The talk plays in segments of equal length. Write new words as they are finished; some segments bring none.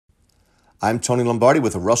I'm Tony Lombardi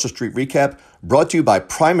with a Russell Street Recap brought to you by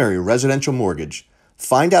Primary Residential Mortgage.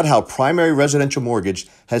 Find out how Primary Residential Mortgage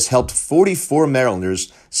has helped 44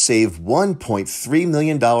 Marylanders save $1.3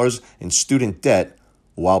 million in student debt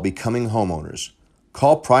while becoming homeowners.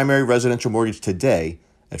 Call Primary Residential Mortgage today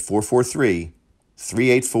at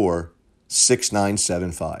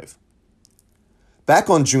 443-384-6975. Back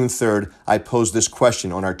on June 3rd, I posed this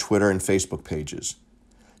question on our Twitter and Facebook pages.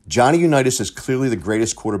 Johnny Unitas is clearly the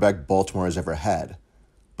greatest quarterback Baltimore has ever had.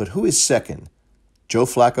 But who is second, Joe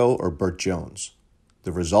Flacco or Bert Jones?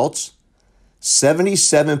 The results?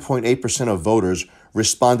 77.8% of voters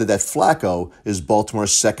responded that Flacco is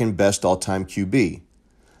Baltimore's second best all-time QB.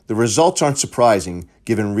 The results aren't surprising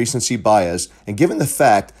given recency bias and given the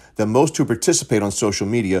fact that most who participate on social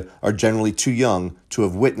media are generally too young to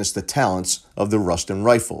have witnessed the talents of the Ruston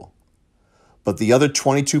Rifle. But the other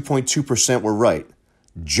 22.2% were right.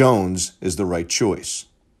 Jones is the right choice.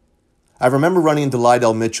 I remember running into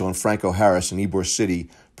Lydell Mitchell and Franco Harris in Ybor City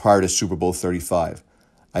prior to Super Bowl 35.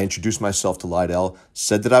 I introduced myself to Lydell,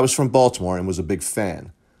 said that I was from Baltimore and was a big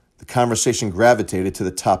fan. The conversation gravitated to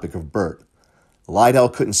the topic of Bert.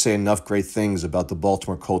 Lydell couldn't say enough great things about the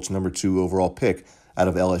Baltimore Colts' number 2 overall pick out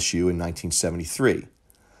of LSU in 1973.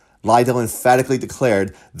 Lydell emphatically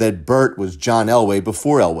declared that Bert was John Elway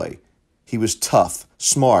before Elway. He was tough,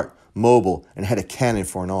 smart, mobile, and had a cannon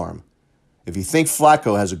for an arm. If you think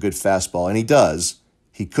Flacco has a good fastball, and he does,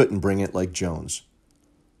 he couldn't bring it like Jones.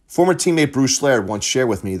 Former teammate Bruce Laird once shared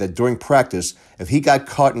with me that during practice, if he got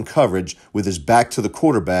caught in coverage with his back to the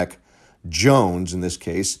quarterback, Jones in this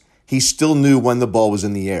case, he still knew when the ball was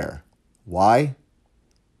in the air. Why?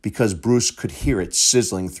 Because Bruce could hear it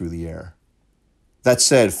sizzling through the air. That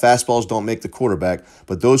said, fastballs don't make the quarterback,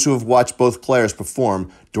 but those who have watched both players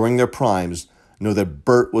perform during their primes know that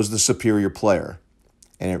Bert was the superior player,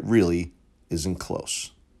 and it really isn't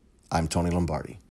close. I'm Tony Lombardi.